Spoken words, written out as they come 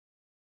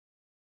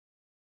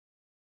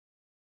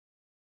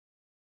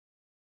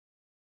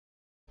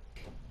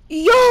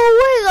Yo,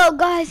 what is up,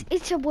 guys?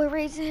 It's your boy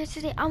Raisin here.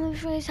 Today I'm gonna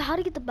show you guys how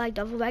to get the black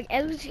duffel bag.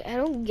 And I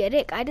don't get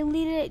it. I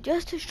deleted it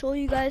just to show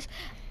you guys.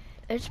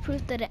 It's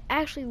proof that it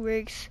actually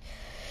works.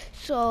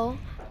 So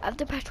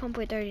after patch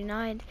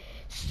 1.39,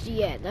 so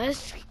yeah,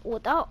 that's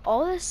without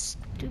all this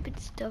stupid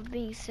stuff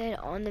being said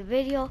on the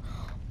video.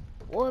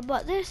 What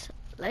about this?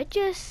 Let's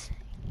just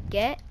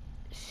get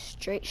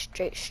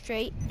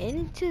straight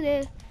into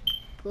the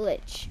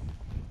glitch.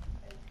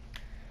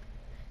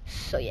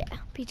 So yeah,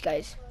 peace,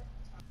 guys.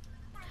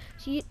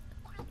 See,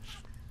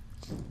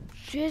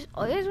 just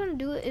all you guys want to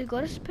do is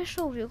go to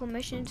special vehicle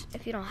missions.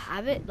 If you don't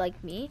have it,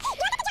 like me,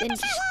 then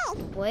just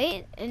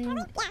wait. And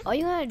all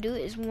you gotta do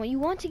is when you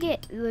want to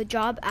get the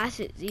job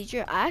asset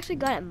teacher. I actually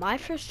got it my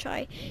first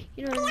try.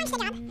 You know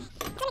what I mean?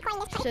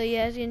 So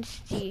yeah, as you can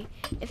see,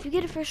 if you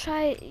get it first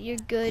try, you're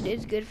good.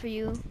 It's good for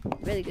you,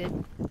 really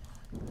good.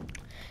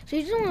 So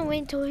you just want to wait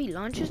until he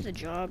launches the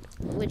job,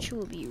 which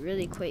will be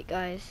really quick,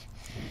 guys.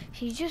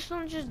 He just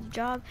launches the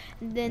job,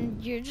 and then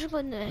you're just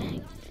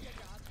gonna.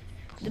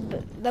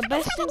 The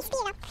best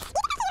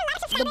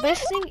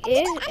thing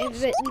is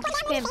if you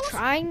spam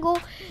triangle,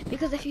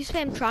 because if you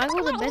spam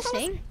triangle, the best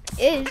thing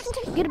is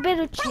you get a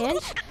better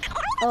chance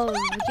of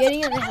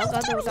getting in the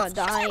helicopter without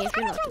dying if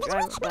you're not the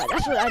driver. But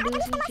that's what I do.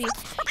 As you can see, you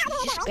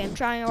just spam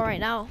triangle right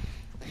now,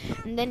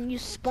 and then you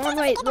spawn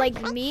right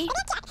like me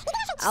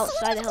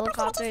outside the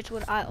helicopter. It's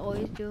what I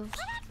always do.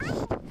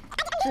 So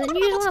then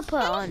you just want to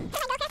put on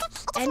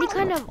any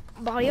kind of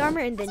body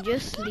armor and then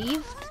just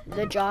leave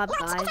the job,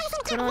 guys.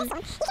 Put on,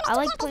 I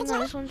like putting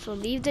on this one, so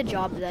leave the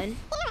job then.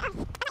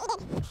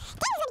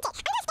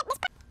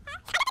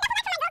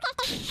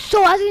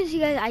 So as you can see,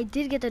 guys, I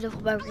did get the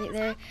duffel bag right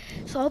there.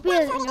 So I hope you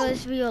guys enjoy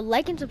this video.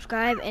 Like and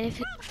subscribe, and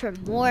if for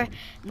more,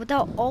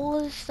 without all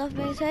of this stuff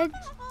being said,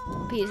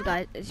 peace,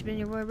 guys. It's been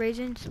your boy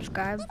Raisin.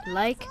 Subscribe,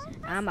 like,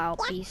 I'm out.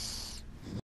 Peace.